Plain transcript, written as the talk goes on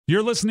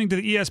You're listening to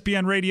the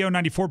ESPN Radio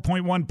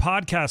 94.1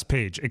 podcast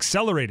page,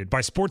 accelerated by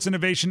Sports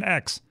Innovation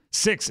X.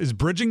 6 is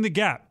bridging the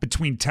gap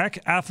between tech,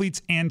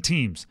 athletes, and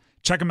teams.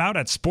 Check them out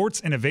at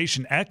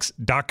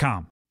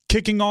sportsinnovationx.com.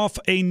 Kicking off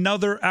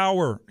another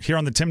hour here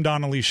on the Tim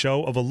Donnelly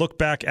Show of a look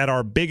back at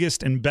our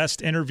biggest and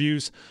best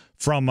interviews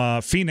from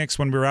Phoenix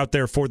when we were out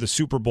there for the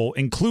Super Bowl,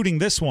 including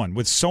this one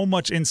with so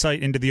much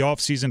insight into the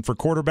offseason for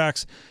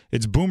quarterbacks.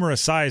 It's Boomer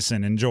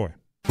Esiason. Enjoy.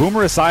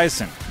 Boomer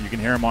Esiason. You can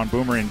hear him on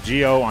Boomer and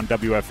Geo on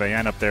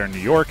WFAN up there in New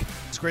York.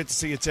 It's great to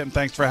see you, Tim.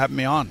 Thanks for having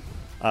me on.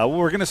 Well,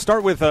 we're going to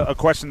start with a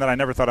question that I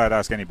never thought I'd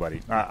ask anybody.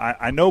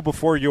 I know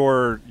before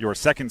your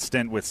second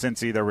stint with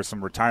Cincy, there were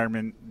some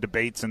retirement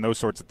debates and those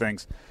sorts of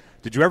things.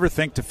 Did you ever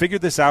think, to figure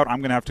this out,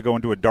 I'm going to have to go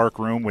into a dark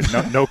room with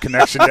no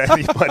connection to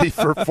anybody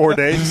for 4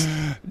 days?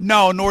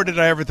 No, nor did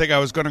I ever think I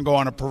was going to go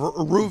on a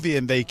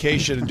Peruvian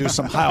vacation and do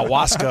some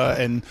ayahuasca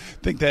and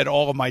think that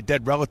all of my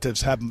dead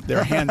relatives have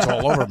their hands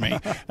all over me.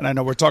 And I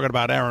know we're talking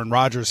about Aaron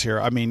Rodgers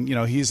here. I mean, you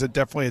know, he's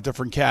definitely a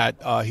different cat.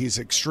 He's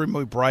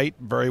extremely bright,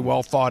 very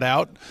well thought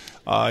out.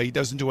 He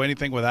doesn't do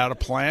anything without a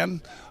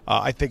plan.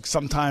 I think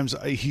sometimes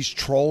he's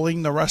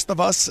trolling the rest of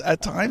us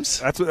at times.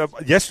 That's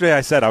what, yesterday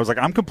I said, I was like,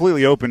 I'm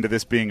completely open to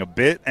this being a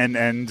bit, and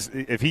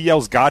if he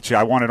yells gotcha,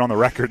 I want it on the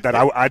record that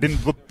I didn't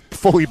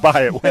fully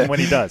buy it when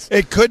he does.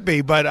 It could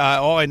be, but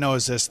all I know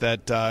is this,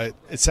 that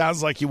it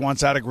sounds like he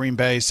wants out of Green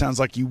Bay. Sounds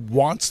like he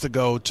wants to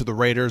go to the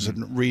Raiders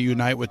and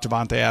reunite with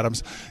Davante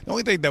Adams. The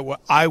only thing that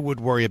I would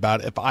worry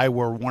about if I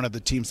were one of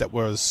the teams that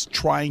was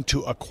trying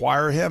to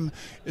acquire him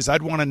is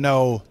I'd want to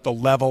know the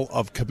level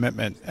of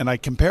commitment. And I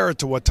compare it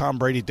to what Tom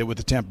Brady did with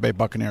the Tampa Bay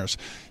Buccaneers.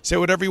 Say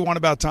whatever you want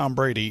about Tom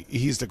Brady,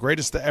 he's the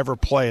greatest to ever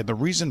play. And the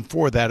reason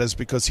for that is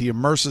because he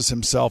immerses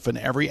himself in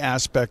every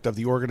aspect of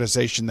the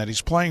organization that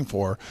he's playing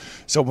for.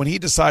 So when he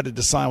decided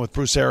to sign with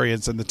Bruce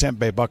Arians and the Tampa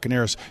Bay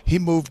Buccaneers, he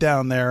moved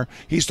down there.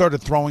 He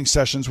started throwing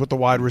sessions with the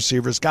wide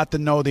receivers, got to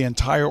know the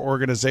entire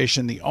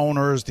organization, the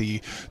owners,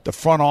 the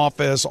front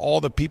office,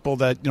 all the people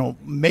that, you know,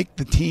 make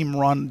the team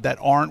run that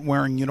aren't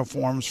wearing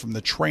uniforms, from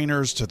the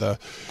trainers to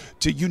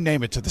you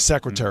name it, to the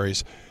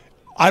secretaries.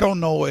 I don't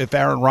know if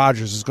Aaron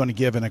Rodgers is going to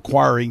give an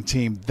acquiring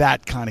team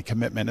that kind of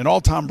commitment. And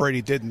all Tom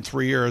Brady did in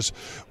 3 years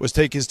was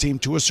take his team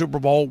to a Super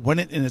Bowl, win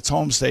it in its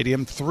home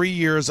stadium, 3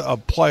 years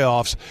of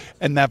playoffs,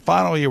 and that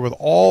final year with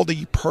all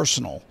the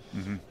personal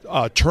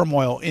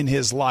turmoil in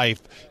his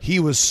life, he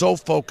was so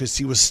focused,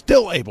 he was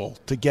still able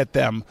to get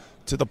them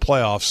to the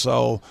playoffs.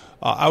 So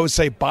I would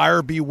say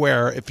buyer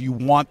beware if you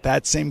want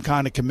that same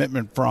kind of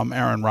commitment from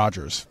Aaron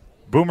Rodgers.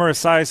 Boomer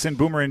Esiason,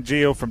 Boomer and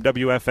Geo from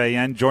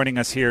WFAN, joining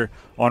us here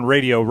on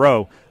Radio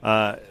Row.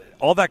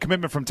 All that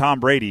commitment from Tom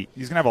Brady,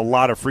 he's going to have a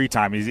lot of free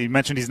time. He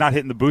mentioned he's not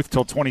hitting the booth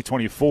till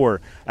 2024.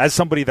 As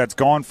somebody that's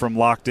gone from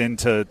locked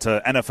into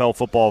NFL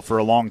football for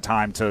a long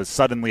time to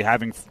suddenly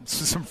having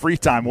some free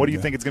time, what do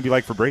you think it's going to be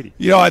like for Brady?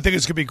 You know, I think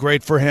it's going to be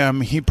great for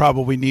him. He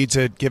probably needs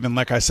it, given,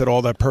 like I said,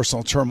 all that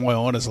personal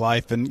turmoil in his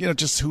life. And, you know,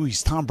 just who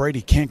he's Tom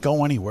Brady, can't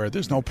go anywhere.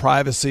 There's no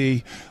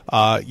privacy.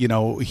 You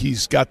know,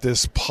 he's got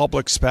this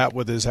public spat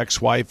with his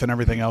ex-wife and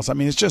everything else. I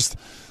mean, it's just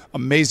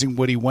amazing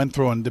what he went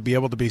through, and to be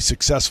able to be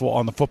successful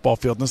on the football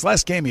field. In his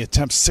last game, he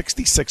attempts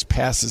 66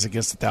 passes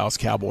against the Dallas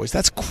Cowboys.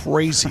 That's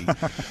crazy.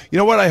 You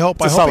know what I hope?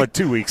 It's a solid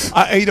 2 weeks.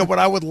 You know what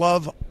I would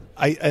love,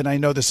 and I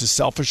know this is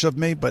selfish of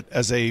me, but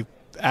as a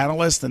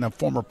analyst and a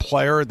former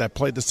player that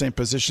played the same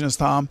position as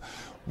Tom,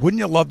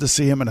 wouldn't you love to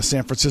see him in a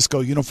San Francisco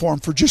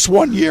uniform for just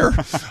 1 year?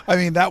 I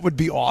mean, that would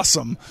be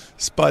awesome,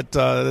 but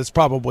that's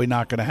probably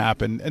not going to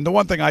happen. And the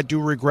one thing I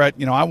do regret,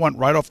 you know, I went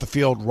right off the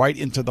field, right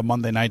into the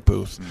Monday night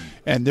booth,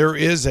 and there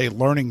is a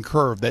learning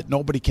curve that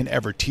nobody can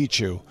ever teach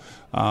you.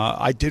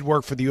 I did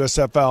work for the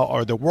USFL,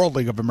 or the World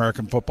League of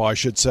American Football, I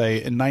should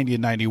say, in 90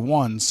 and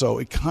 91.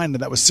 So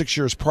that was 6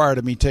 years prior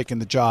to me taking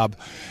the job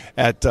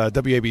at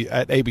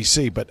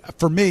ABC. But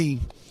for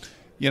me,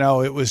 you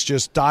know, it was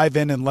just dive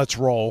in and let's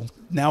roll.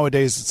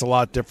 Nowadays, it's a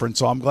lot different,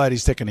 so I'm glad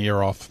he's taking a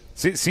year off.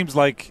 It seems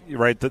like,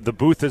 right, the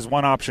booth is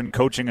one option,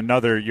 coaching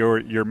another.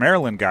 Your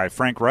Maryland guy,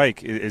 Frank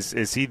Reich,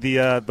 is he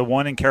the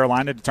one in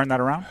Carolina to turn that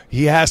around?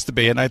 He has to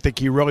be, and I think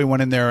he really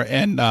went in there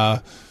and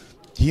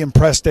he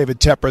impressed David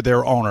Tepper,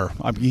 their owner.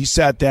 I mean, he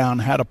sat down,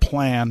 had a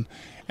plan,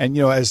 and,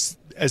 you know, as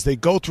they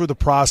go through the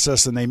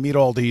process and they meet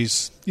all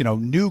these, you know,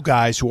 new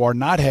guys who are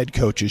not head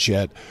coaches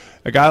yet,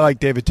 a guy like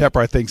David Tepper,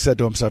 I think, said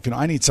to himself, you know,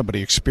 I need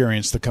somebody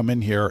experienced to come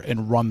in here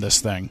and run this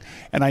thing.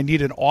 And I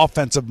need an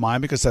offensive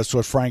mind, because that's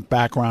what Frank's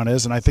background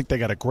is. And I think they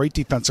got a great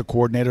defensive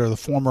coordinator, the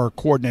former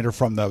coordinator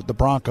from the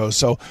Broncos.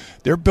 So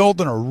they're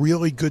building a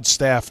really good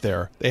staff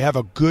there. They have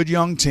a good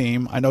young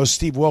team. I know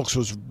Steve Wilks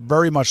was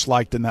very much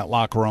liked in that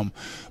locker room.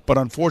 But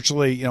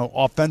unfortunately, you know,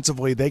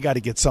 offensively, they got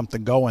to get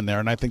something going there.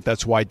 And I think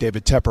that's why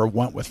David Tepper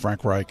went with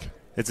Frank Reich.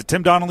 It's a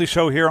Tim Donnelly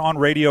Show here on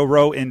Radio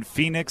Row in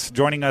Phoenix.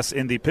 Joining us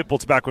in the Pitbull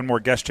Tobacco and More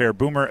guest chair,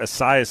 Boomer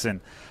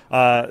Esiason.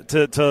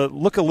 To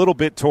look a little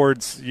bit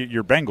towards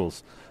your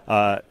Bengals,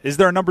 is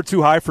there a number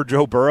too high for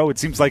Joe Burrow? It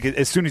seems like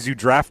as soon as you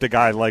draft a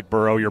guy like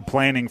Burrow, you're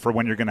planning for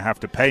when you're going to have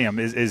to pay him.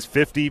 Is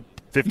 50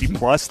 50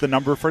 plus the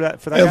number for that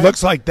It guy?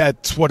 looks like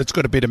that's what it's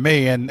going to be to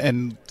me.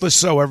 And just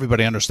so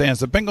everybody understands,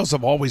 the Bengals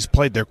have always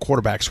played their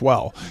quarterbacks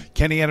well.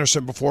 Kenny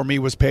Anderson before me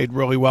was paid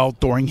really well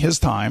during his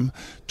time.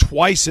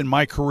 Twice in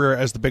my career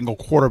as the Bengal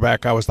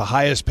quarterback, I was the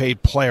highest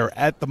paid player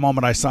at the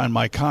moment I signed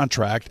my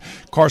contract.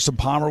 Carson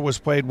Palmer was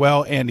paid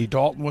well. Andy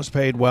Dalton was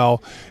paid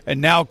well.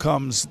 And now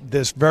comes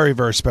this very,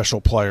 very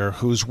special player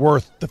who's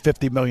worth the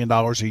 $50 million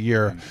a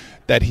year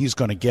that he's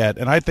going to get.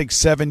 And I think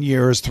 7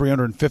 years,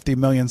 $350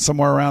 million,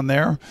 somewhere around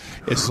there,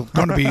 is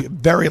going to be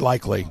very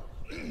likely,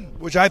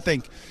 which I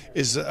think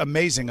is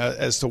amazing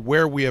as to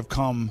where we have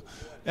come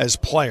as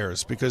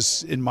players,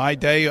 because in my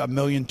day, $1.2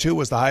 million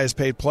was the highest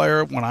paid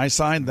player when I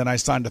signed. Then I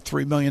signed a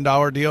 $3 million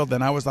deal.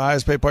 Then I was the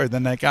highest paid player.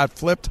 Then that got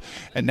flipped,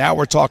 and now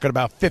we're talking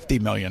about $50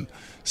 million.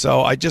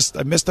 So I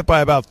missed it by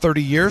about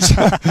 30 years,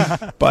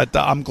 but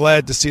I'm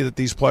glad to see that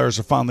these players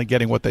are finally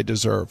getting what they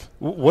deserve.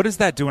 What does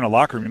that do in a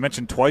locker room? You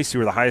mentioned twice you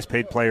were the highest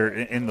paid player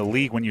in the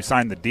league when you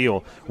signed the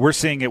deal. We're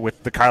seeing it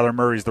with the Kyler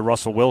Murrays, the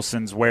Russell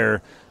Wilsons,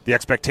 where the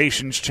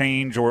expectations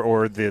change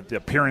or the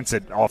appearance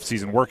at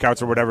off-season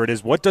workouts or whatever it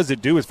is. What does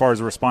it do as far as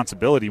a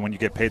responsibility when you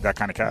get paid that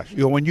kind of cash?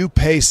 When you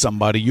pay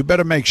somebody, you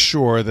better make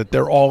sure that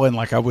they're all in.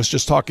 Like I was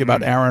just talking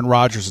about Aaron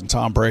Rodgers and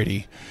Tom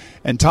Brady.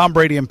 And Tom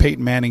Brady and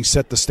Peyton Manning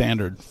set the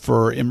standard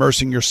for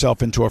immersing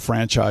yourself into a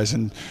franchise.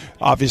 And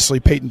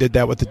obviously Peyton did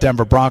that with the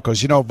Denver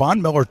Broncos.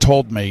 Von Miller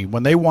told me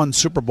when they won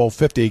Super Bowl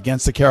 50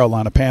 against the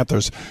Carolina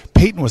Panthers,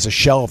 Peyton was a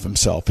shell of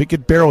himself. He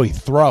could barely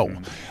throw.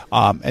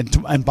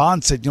 And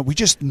Von said, we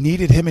just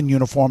needed him in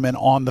uniform and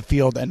on the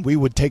field, and we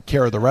would take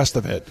care of the rest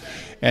of it.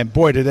 And,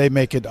 boy, did they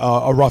make it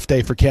a rough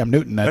day for Cam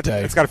Newton that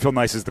day. It's got to feel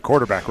nice as the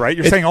quarterback, right?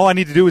 You're saying all I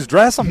need to do is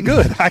dress? I'm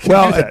good. I can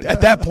do that.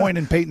 At that point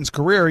in Peyton's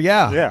career,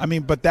 yeah. I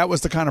mean, but that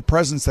was the kind of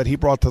presence that he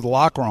brought to the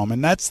locker room,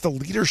 and that's the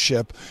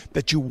leadership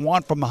that you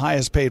want from the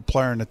highest paid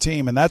player in the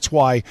team, and that's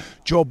why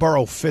Joe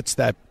Burrow fits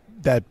that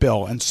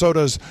bill, and so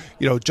does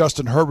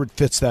Justin Herbert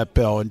fits that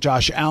bill, and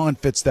Josh Allen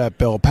fits that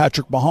bill.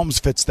 Patrick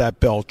Mahomes fits that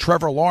bill.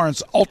 Trevor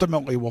Lawrence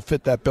ultimately will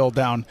fit that bill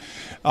down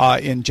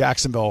in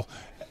Jacksonville.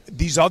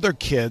 These other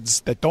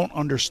kids that don't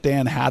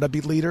understand how to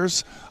be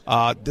leaders,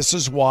 this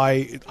is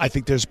why I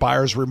think there's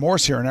buyer's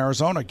remorse here in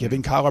Arizona,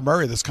 giving Kyler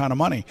Murray this kind of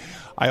money.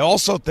 I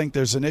also think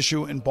there's an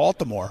issue in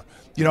Baltimore.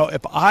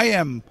 If I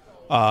am,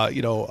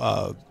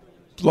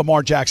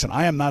 Lamar Jackson,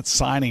 I am not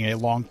signing a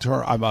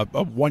long-term,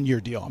 a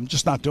one-year deal. I'm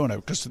just not doing it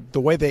because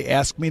the way they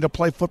ask me to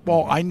play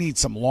football, I need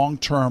some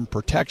long-term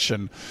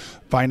protection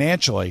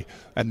financially.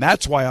 And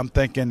that's why I'm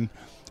thinking,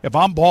 if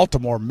I'm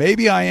Baltimore,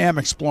 maybe I am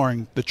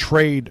exploring the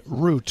trade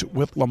route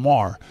with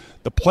Lamar.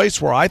 The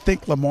place where I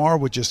think Lamar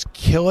would just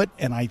kill it,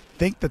 and I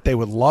think that they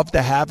would love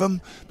to have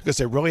him because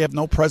they really have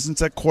no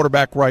presence at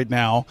quarterback right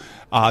now.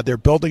 They're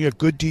building a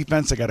good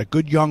defense. They got a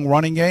good young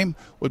running game,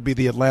 would be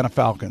the Atlanta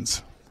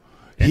Falcons.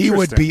 He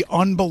would be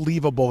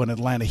unbelievable in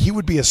Atlanta. He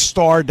would be a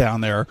star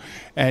down there.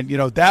 And,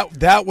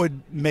 that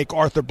would make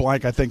Arthur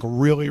Blank, I think,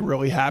 really,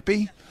 really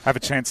happy. Have a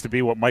chance to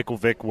be what Michael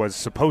Vick was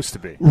supposed to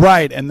be.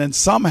 Right. And then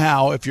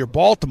somehow, if you're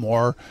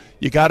Baltimore,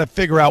 you got to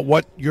figure out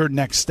what your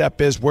next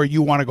step is, where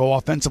you want to go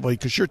offensively,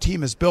 because your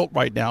team is built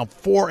right now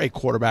for a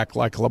quarterback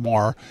like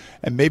Lamar.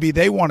 And maybe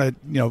they want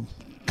to,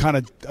 kind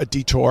of a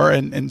detour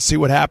and see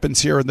what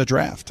happens here in the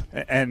draft.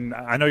 And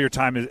I know your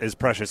time is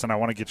precious, and I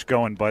want to get you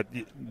going, but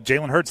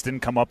Jalen Hurts didn't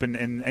come up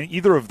in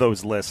either of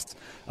those lists.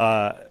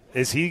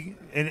 Is he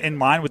in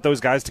line with those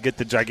guys to get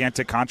the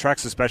gigantic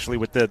contracts, especially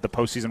with the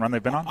postseason run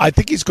they've been on? I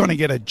think he's going to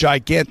get a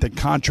gigantic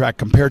contract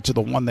compared to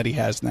the one that he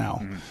has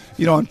now.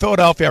 In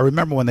Philadelphia, I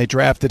remember when they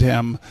drafted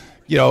him,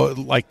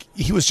 like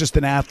he was just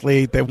an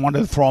athlete. They wanted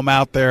to throw him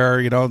out there,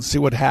 and see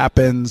what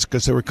happens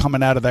because they were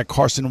coming out of that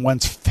Carson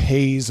Wentz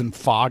haze and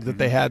fog that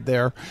they had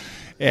there.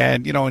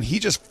 And, and he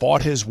just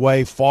fought his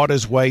way.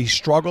 He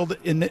struggled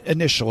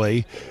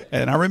initially.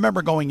 And I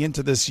remember going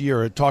into this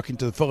year talking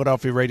to the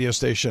Philadelphia radio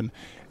station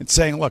and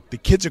saying, look, the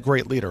kid's a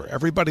great leader.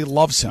 Everybody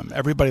loves him.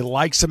 Everybody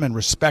likes him and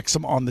respects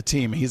him on the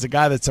team. He's a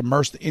guy that's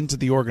immersed into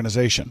the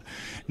organization.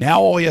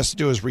 Now all he has to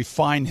do is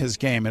refine his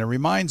game. And it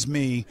reminds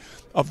me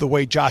of the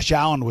way Josh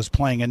Allen was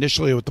playing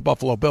initially with the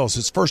Buffalo Bills.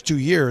 His first 2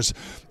 years,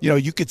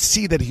 you could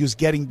see that he was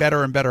getting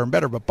better and better and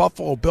better. But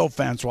Buffalo Bill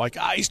fans were like,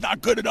 he's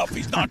not good enough.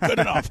 He's not good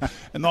enough.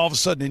 And all of a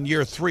sudden in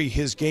year 3,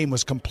 his game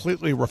was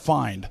completely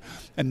refined.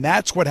 And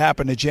that's what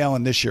happened to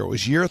Jalen this year. It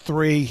was year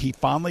 3. He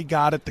finally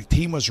got it. The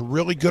team was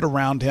really good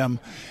around him.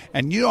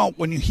 And,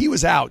 when he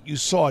was out, you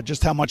saw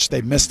just how much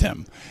they missed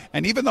him.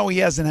 And even though he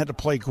hasn't had to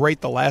play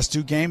great the last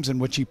 2 games in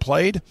which he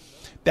played,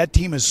 that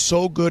team is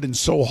so good and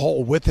so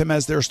whole with him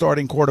as their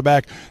starting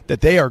quarterback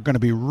that they are going to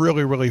be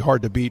really, really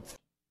hard to beat.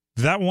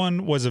 That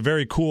one was a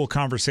very cool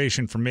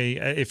conversation for me.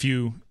 If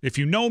you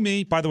know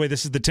me, by the way,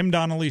 this is the Tim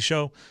Donnelly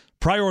Show,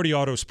 Priority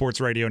Auto Sports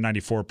Radio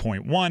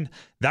 94.1.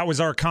 That was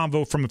our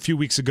convo from a few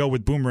weeks ago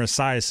with Boomer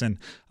Esiason.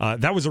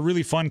 That was a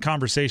really fun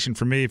conversation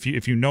for me.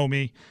 If you know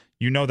me,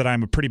 You know that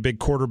I'm a pretty big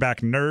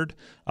quarterback nerd.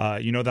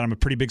 You know that I'm a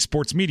pretty big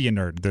sports media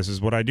nerd. This is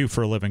what I do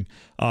for a living.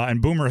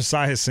 And Boomer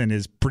Esiason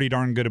is pretty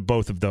darn good at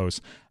both of those.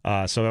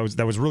 So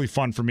that was really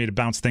fun for me to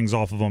bounce things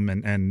off of him.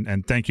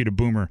 And thank you to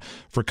Boomer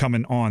for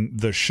coming on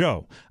the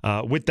show.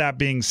 With that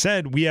being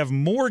said, we have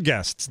more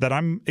guests that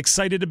I'm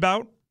excited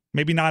about.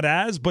 Maybe not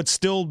as, but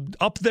still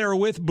up there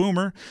with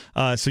Boomer.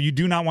 So you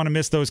do not want to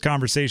miss those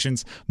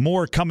conversations.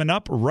 More coming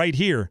up right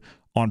here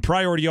on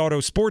Priority Auto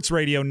Sports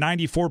Radio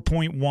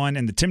 94.1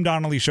 and the Tim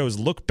Donnelly Show's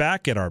look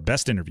back at our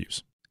best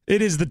interviews.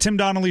 It is the Tim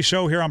Donnelly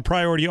Show here on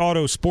Priority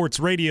Auto Sports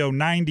Radio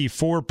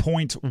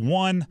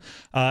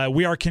 94.1.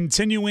 We are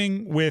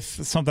continuing with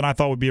something I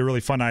thought would be a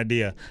really fun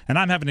idea, and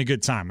I'm having a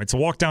good time. It's a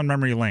walk down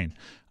memory lane.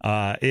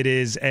 It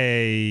is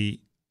a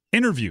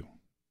interview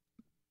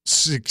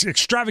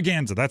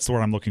extravaganza. That's the word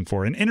I'm looking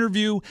for. An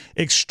interview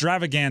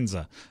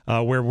extravaganza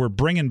where we're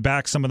bringing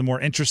back some of the more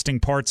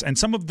interesting parts and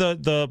some of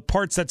the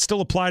parts that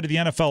still apply to the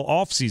NFL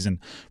offseason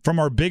from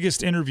our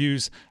biggest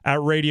interviews at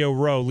Radio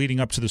Row leading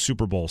up to the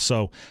Super Bowl.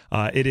 So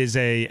it is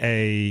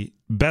a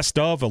best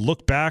of, a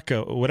look back,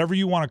 whatever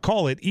you want to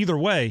call it. Either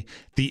way,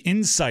 the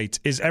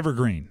insight is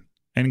evergreen.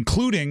 And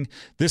including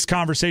this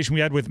conversation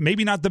we had with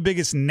maybe not the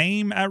biggest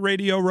name at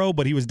Radio Row,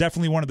 but he was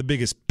definitely one of the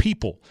biggest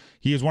people.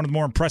 He is one of the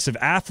more impressive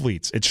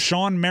athletes. It's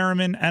Shawne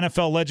Merriman,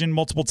 NFL legend,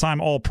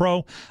 multiple-time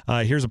All-Pro.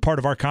 Here's a part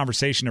of our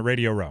conversation at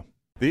Radio Row.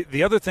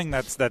 The other thing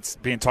that's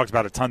being talked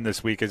about a ton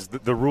this week is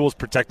the rules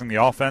protecting the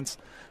offense.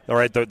 All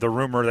right, the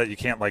rumor that you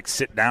can't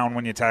sit down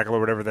when you tackle or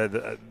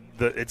whatever.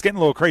 It's getting a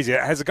little crazy.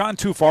 Has it gotten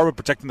too far with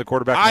protecting the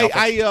quarterback?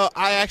 I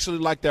actually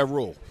like that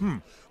rule.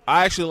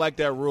 I actually like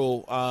that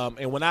rule.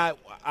 And when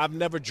I've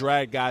never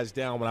dragged guys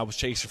down when I was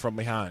chasing from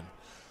behind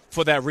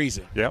for that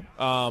reason. Yeah.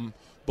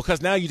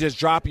 Because now you're just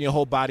dropping your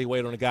whole body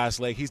weight on the guy's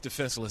leg. He's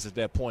defenseless at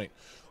that point.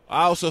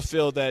 I also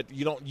feel that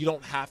you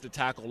don't have to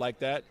tackle like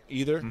that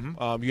either.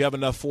 Mm-hmm. You have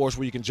enough force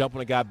where you can jump on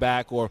the guy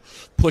back or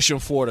push him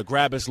forward or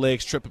grab his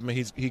legs, trip him,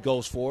 and he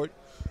goes forward.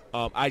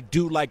 I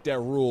do like that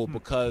rule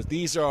because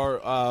these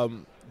are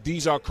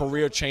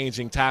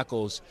career-changing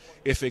tackles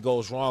if it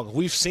goes wrong.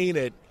 We've seen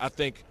it, I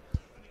think,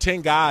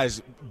 10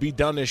 guys be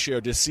done this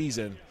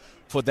season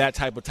for that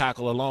type of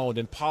tackle alone,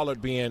 and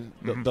Pollard being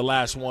the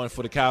last one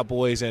for the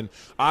Cowboys. And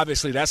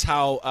obviously that's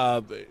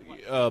how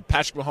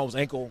Patrick Mahomes'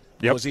 ankle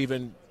was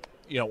even,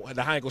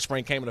 the high ankle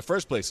sprain came in the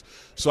first place.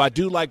 So I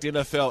do like the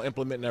NFL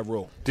implementing that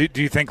rule. Do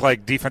you think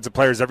defensive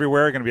players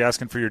everywhere are going to be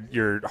asking for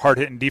your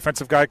hard-hitting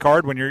defensive guy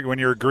card when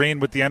you're agreeing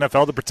with the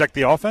NFL to protect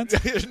the offense?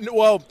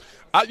 Well,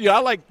 I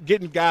like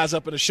getting guys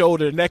up in the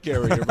shoulder and neck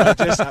area,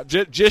 right?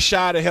 just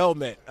shy of the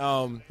helmet.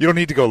 You don't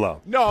need to go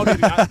low. No,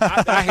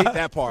 I hate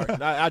that part.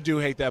 I do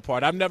hate that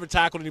part. I've never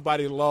tackled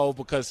anybody low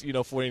because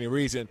for any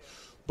reason.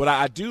 But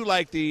I do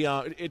like the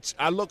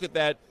I look at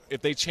that,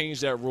 if they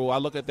change that rule, I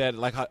look at that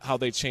like how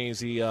they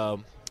change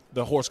the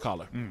horse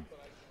collar.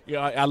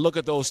 I look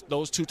at those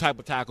two type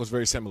of tackles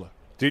very similar.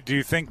 Do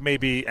you think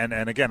maybe,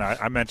 and again,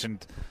 I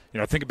mentioned,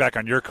 thinking back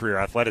on your career,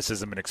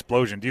 athleticism and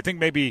explosion, do you think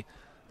maybe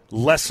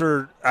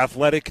lesser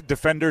athletic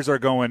defenders are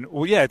going,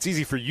 well, yeah, it's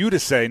easy for you to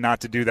say not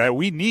to do that.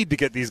 We need to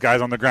get these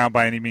guys on the ground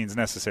by any means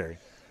necessary.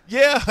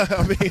 Yeah,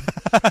 I mean,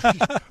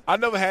 I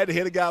never had to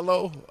hit a guy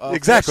low.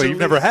 Exactly, you've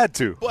never had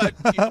to.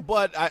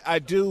 But I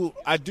do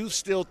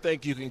still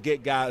think you can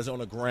get guys on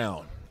the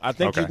ground. I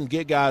think you can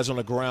get guys on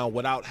the ground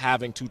without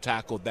having to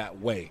tackle that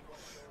way.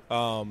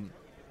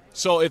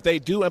 So if they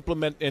do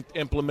implement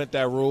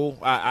that rule,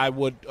 I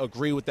would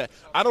agree with that.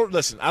 I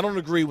don't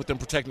agree with them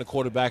protecting the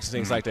quarterbacks and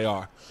things like they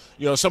are.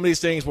 Some of these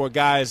things where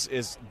guys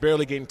is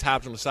barely getting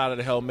tapped on the side of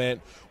the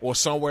helmet or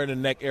somewhere in the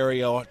neck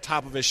area or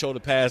top of his shoulder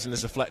pads and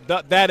it's a flat.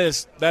 That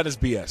is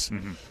BS.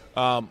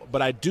 Mm-hmm.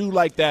 But I do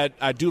like that.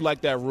 I do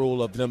like that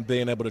rule of them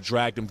being able to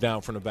drag them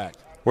down from the back.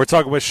 We're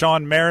talking with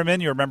Shawne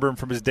Merriman. You remember him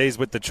from his days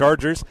with the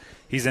Chargers.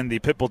 He's in the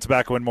Pitbull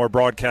Tobacco and More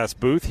broadcast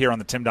booth here on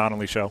the Tim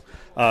Donnelly Show.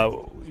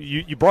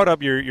 You brought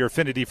up your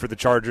affinity for the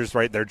Chargers,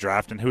 right? Their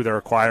draft and who they're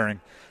acquiring.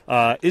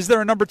 Is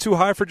there a number too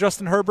high for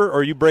Justin Herbert, or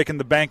are you breaking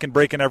the bank and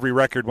breaking every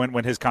record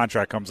when his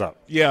contract comes up?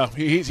 Yeah,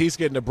 he's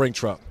getting a brink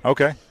truck.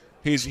 Okay.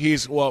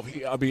 He's all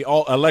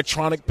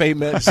electronic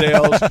payment,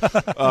 sales,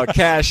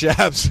 cash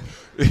apps,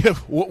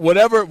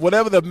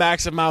 whatever the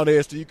max amount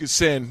is that you can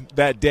send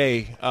that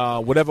day,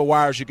 whatever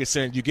wires you can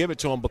send, you give it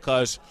to him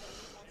because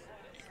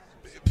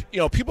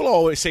people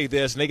always say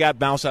this, and they got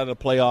bounced out of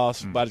the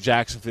playoffs by the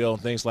Jacksonville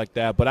and things like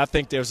that. But I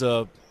think it's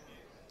a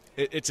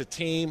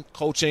team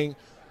coaching.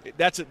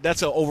 That's an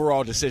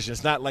overall decision.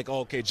 It's not like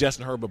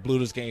Justin Herbert blew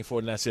this game for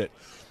it and that's it.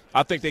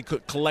 I think they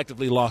could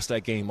collectively lost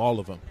that game, all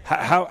of them.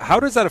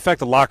 How does that affect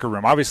the locker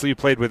room? Obviously, you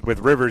played with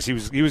Rivers. He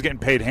was getting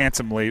paid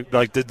handsomely.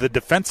 Like, did the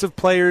defensive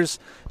players,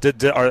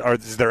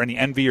 is there any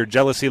envy or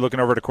jealousy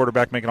looking over at a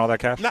quarterback making all that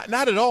cash? Not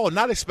at all.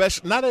 Not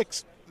especially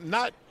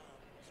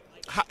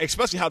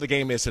how the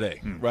game is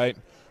today, right?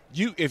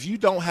 If you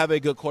don't have a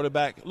good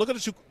quarterback, look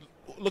who's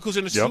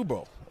in the Super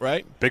Bowl,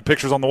 right? Big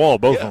pictures on the wall,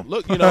 both of them.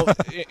 Look,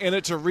 and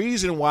it's a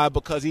reason why,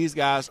 because these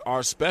guys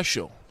are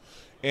special.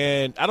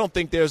 And I don't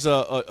think there's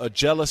a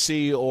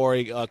jealousy or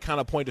a kind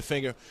of point the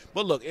finger.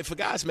 But look, if a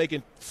guy's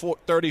making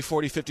 30,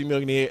 40, 50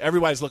 million a year,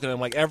 everybody's looking at him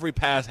like every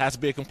pass has to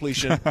be a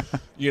completion.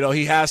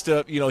 He has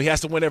to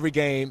win every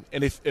game.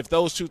 And if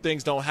those two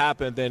things don't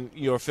happen, then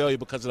you're a failure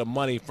because of the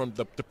money from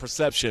the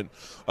perception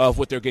of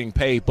what they're getting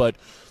paid. But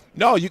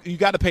no, you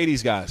got to pay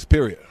these guys,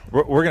 period.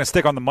 We're going to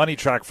stick on the money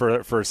track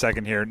for a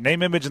second here.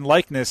 Name, image, and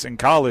likeness in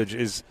college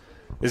is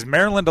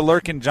Maryland a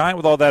lurking giant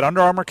with all that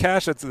Under Armour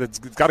cash? It's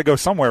got to go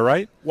somewhere,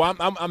 right? Well,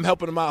 I'm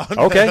helping them out.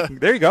 Okay,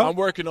 there you go. I'm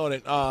working on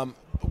it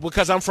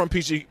because I'm from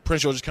Prince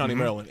George's County,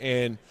 Maryland,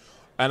 and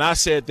I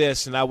said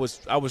this, and I was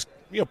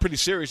pretty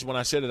serious when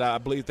I said it. I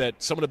believe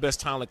that some of the best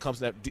talent comes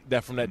from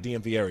that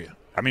DMV area.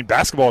 I mean,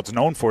 basketball it's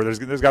known for.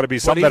 There's got to be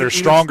some that are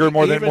stronger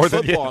more than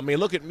football. Yeah. I mean,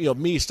 look at me,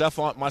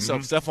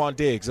 Stephon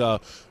Diggs,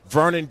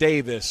 Vernon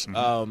Davis.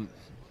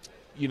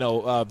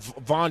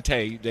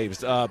 Vontae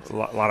Davis, a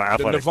lot of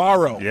athletic.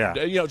 Navarro.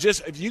 Yeah.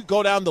 Just if you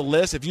go down the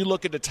list, if you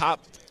look at the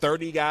top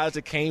 30 guys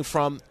that came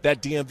from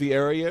that DMV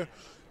area,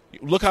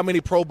 look how many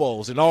Pro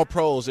Bowls and All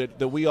Pros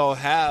that we all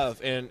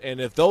have. And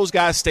if those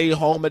guys stay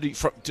home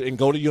and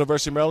go to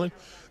University of Maryland,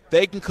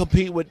 they can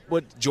compete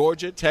with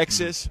Georgia,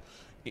 Texas,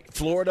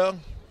 Florida,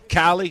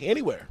 Cali,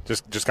 anywhere.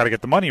 Just got to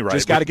get the money right.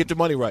 Just got to get the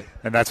money right.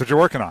 And that's what you're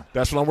working on.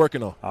 That's what I'm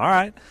working on. All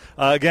right.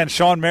 Again,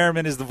 Shawne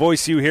Merriman is the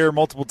voice you hear,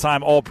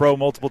 multiple-time All-Pro,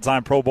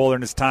 multiple-time Pro Bowler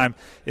in his time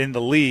in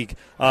the league.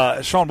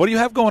 Shawne, what do you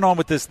have going on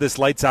with this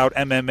lights-out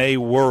MMA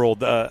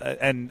world?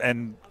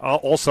 And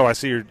also, I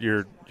see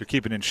you're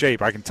keeping in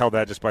shape. I can tell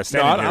that just by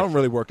standing here. I don't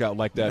really work out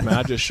like that, man.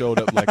 I just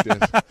showed up like this.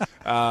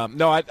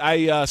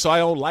 I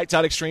own Lights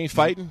Out Extreme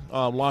Fighting,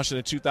 launched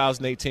in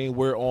 2018.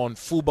 We're on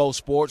Fubo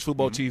Sports,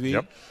 Fubo TV.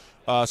 Yep.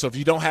 So if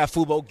you don't have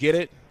Fubo, get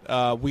it.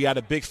 We had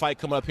a big fight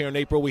coming up here in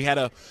April. We had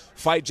a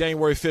fight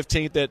January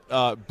 15th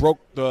that broke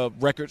the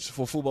records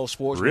for Fubo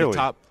Sports. Really?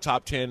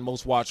 Top 10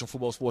 most watched on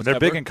Fubo Sports. They're ever.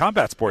 big in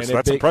combat sports, so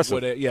that's big,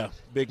 impressive.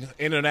 Big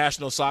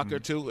international soccer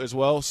too as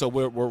well. So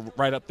we're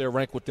right up there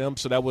ranked with them.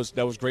 So that was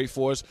great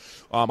for us.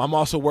 I'm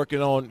also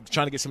working on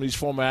trying to get some of these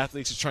former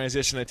athletes to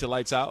transition into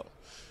Lights Out.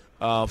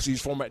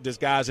 These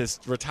guys that's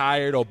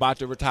retired or about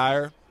to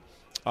retire.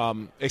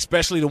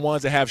 Especially the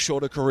ones that have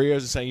shorter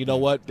careers and saying, you know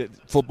what,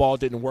 football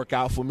didn't work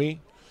out for me,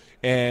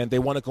 and they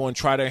want to go and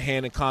try their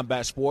hand in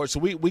combat sports. So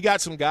we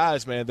got some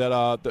guys, man,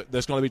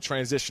 that's going to be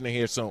transitioning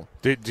here soon.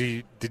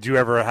 Did you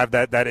ever have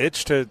that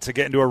itch to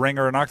get into a ring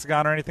or an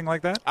octagon or anything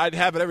like that? I'd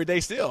have it every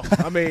day still.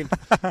 I mean,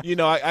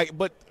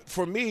 but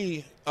for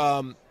me,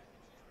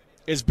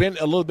 it's been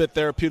a little bit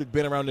therapeutic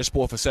being around this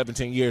sport for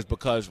 17 years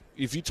because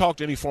if you talk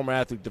to any former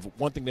athlete, the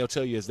one thing they'll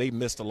tell you is they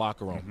miss the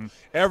locker room. Mm-hmm.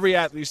 Every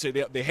athlete say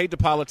they hate the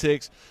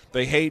politics,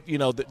 they hate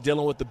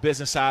dealing with the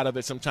business side of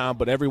it sometimes,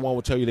 but everyone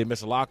will tell you they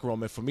miss the locker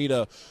room. And for me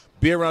to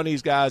be around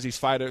these guys, these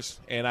fighters,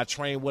 and I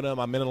train with them,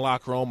 I'm in the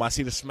locker room, I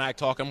see the smack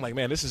talk, I'm like,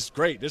 man, this is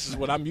great. This is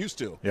what I'm used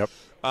to. Yep.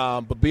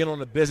 But being on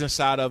the business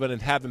side of it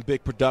and having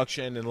big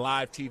production and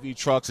live TV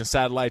trucks and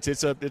satellites,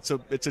 it's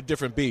a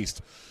different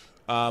beast.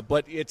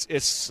 But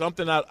it's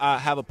something I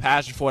have a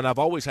passion for, and I've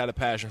always had a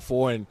passion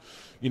for. And,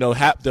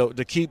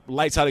 to keep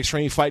Lights Out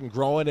Extreme Fighting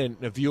growing and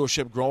the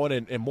viewership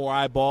growing and more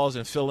eyeballs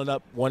and filling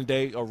up one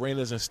day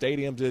arenas and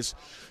stadiums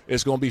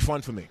is going to be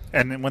fun for me.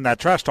 And when that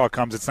trash talk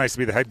comes, it's nice to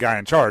be the head guy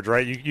in charge,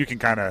 right? You can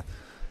kind of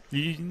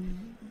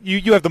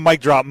you have the mic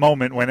drop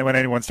moment when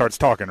anyone starts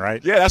talking,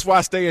 right? Yeah, that's why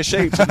I stay in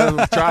shape so none of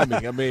them try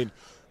me. I mean,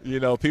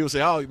 people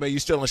say, oh, man, you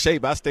still in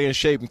shape. I stay in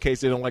shape in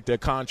case they don't like their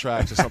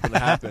contracts or something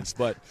that happens.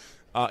 But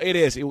it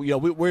is.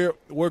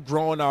 We're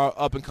growing our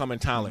up and coming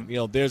talent.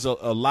 There's a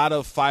lot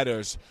of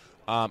fighters,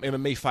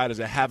 MMA fighters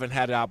that haven't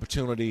had the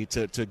opportunity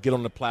to get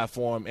on the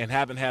platform and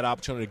haven't had the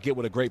opportunity to get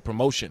with a great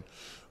promotion.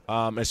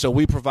 And so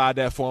we provide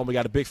that for them. We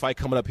got a big fight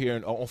coming up here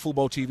on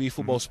Fubo TV,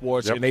 Fubo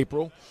Sports in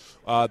April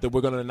that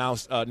we're going to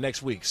announce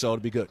next week. So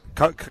it'll be good.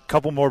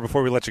 Couple more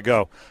before we let you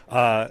go.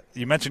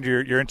 You mentioned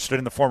you're interested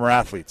in the former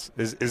athletes.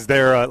 Is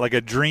there like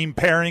a dream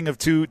pairing of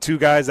two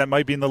guys that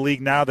might be in the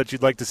league now that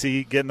you'd like to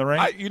see get in the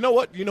ring? You know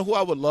what? You know who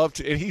I would love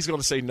to? And he's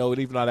going to say no,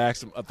 even though I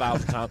asked him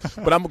 1,000 times.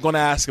 But I'm going to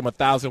ask him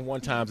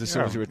 1,001 times as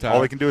soon as he retires.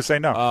 All he can do is say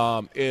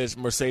no. Is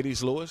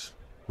Mercedes Lewis?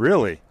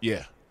 Really?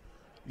 Yeah.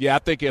 Yeah, I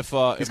think if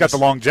he's got the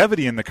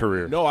longevity in the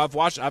career. No,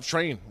 I've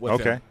trained with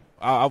him.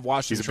 I've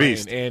watched him train,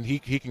 beast. And he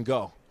can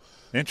go.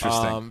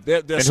 Interesting.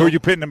 And who are you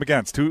pitting him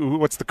against?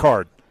 What's the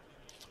card?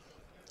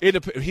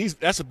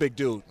 That's a big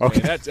dude.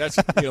 Okay, man. That's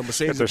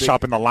Mercedes. They're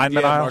shopping the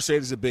lineman aisle.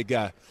 Mercedes is a big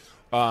guy.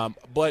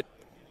 But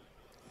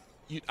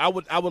I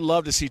would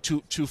love to see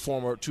two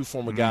former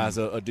guys,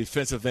 a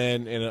defensive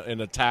end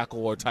and a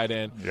tackle or tight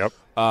end. Yep.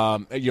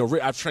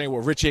 I've trained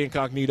with Richie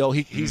Incognito.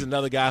 He's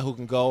another guy who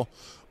can go.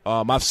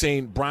 I've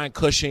seen Brian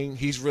Cushing.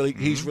 He's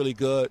really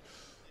good.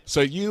 So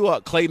you,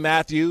 Clay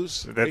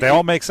Matthews. They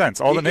all make sense.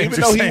 All the names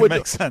you're saying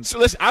make sense. So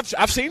listen,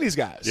 I've seen these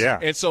guys. Yeah.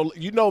 And so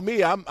you know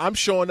me, I'm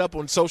showing up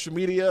on social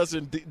medias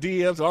and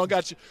DMs. I don't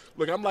got you.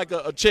 Look, I'm like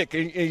a chick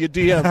in your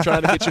DM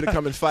trying to get you to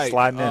come and fight.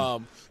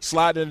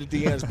 Sliding in the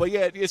DMs. But,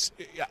 yeah,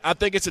 I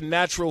think it's a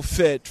natural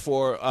fit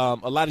for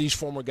a lot of these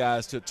former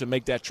guys to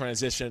make that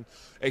transition,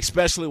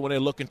 especially when they're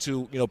looking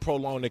to,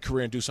 prolong their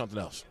career and do something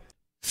else.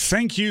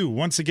 Thank you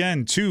once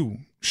again to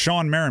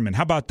Sean Merriman.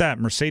 How about that?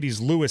 Mercedes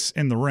Lewis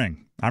in the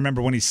ring. I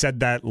remember when he said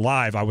that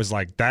live, I was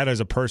like, that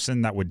is a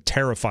person that would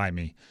terrify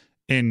me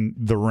in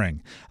the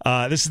ring.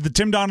 This is the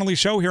Tim Donnelly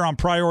Show here on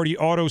Priority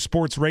Auto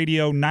Sports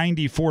Radio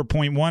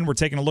 94.1. We're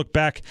taking a look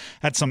back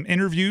at some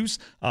interviews,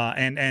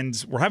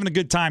 and we're having a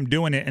good time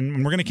doing it,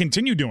 and we're going to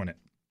continue doing it.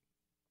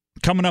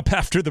 Coming up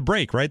after the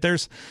break, right?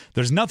 There's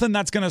nothing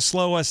that's going to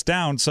slow us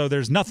down, so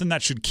there's nothing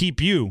that should keep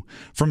you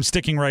from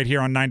sticking right here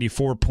on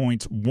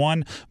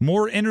 94.1.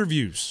 More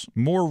interviews,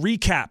 more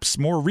recaps,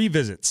 more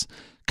revisits.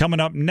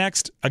 Coming up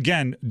next,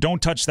 again,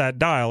 don't touch that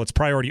dial. It's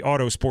Priority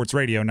Auto Sports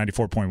Radio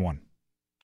 94.1.